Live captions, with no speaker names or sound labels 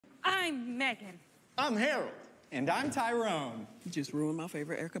I'm Megan. I'm Harold. And I'm Tyrone. You just ruined my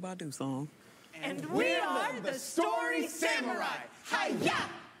favorite Erykah Badu song. And we are the Story Samurai. Hi-ya!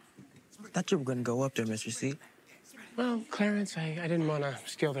 Thought you were gonna go up there, Mr. C. Well, Clarence, I didn't want to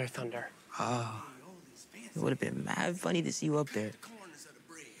steal their thunder. Oh, it would have been mad funny to see you up there.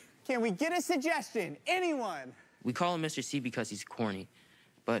 Can we get a suggestion? Anyone? We call him Mr. C because he's corny,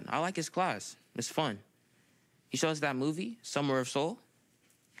 but I like his class. It's fun. He showed us that movie, Summer of Soul.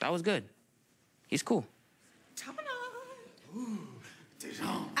 That was good. He's cool.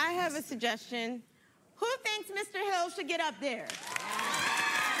 I have a suggestion. Who thinks Mr. Hill should get up there?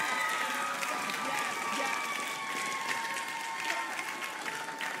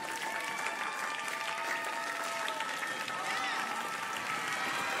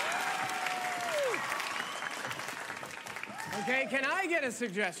 Okay, can I get a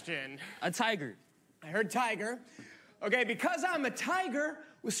suggestion? A tiger. I heard tiger. Okay, because I'm a tiger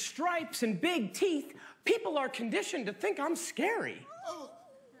with stripes and big teeth, people are conditioned to think I'm scary.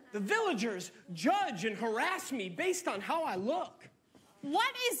 The villagers judge and harass me based on how I look.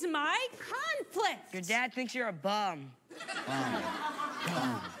 What is my conflict? Your dad thinks you're a bum.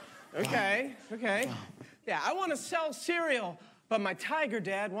 Okay. Yeah, I want to sell cereal, but my tiger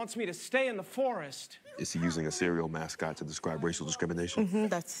dad wants me to stay in the forest. Is he using a cereal mascot to describe racial discrimination?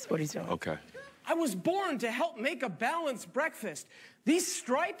 That's what he's doing. Okay. I was born to help make a balanced breakfast. These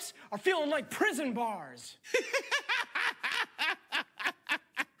stripes are feeling like prison bars.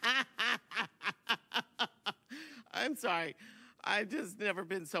 I'm sorry. I've just never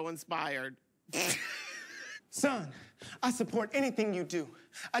been so inspired. Son, I support anything you do.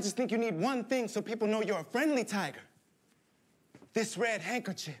 I just think you need one thing so people know you're a friendly tiger. This red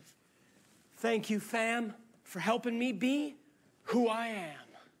handkerchief. Thank you, fam, for helping me be who I am.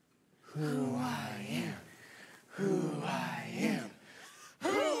 Who I am. Who I am.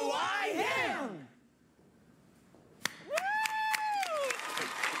 Who I am!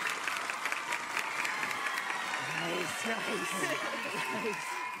 Nice.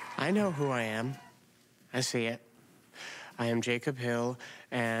 I know who I am. I see it. I am Jacob Hill,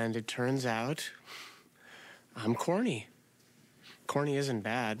 and it turns out I'm corny. Corny isn't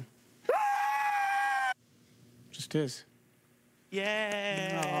bad. Just is.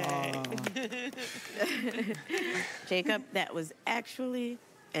 Yay! Jacob, that was actually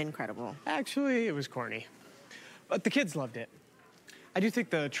incredible. Actually, it was corny. But the kids loved it. I do think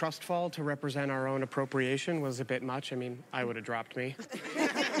the trust fall to represent our own appropriation was a bit much. I mean, I would have dropped me.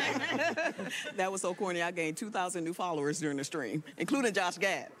 That was so corny, I gained 2,000 new followers during the stream, including Josh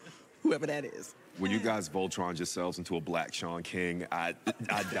Gad, whoever that is. When you guys Voltroned yourselves into a black Sean King, I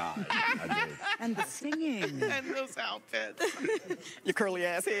died. I did. And the singing. And those outfits. Your curly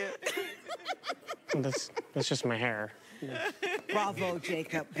ass head. That's just my hair. Bravo,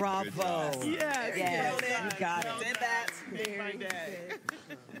 Jacob. Bravo. Yes. You got it. Did that. My day.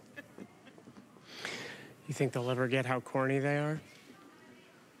 You think they'll ever get how corny they are?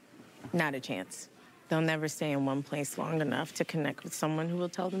 Not a chance. They'll never stay in one place long enough to connect with someone who will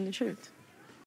tell them the truth.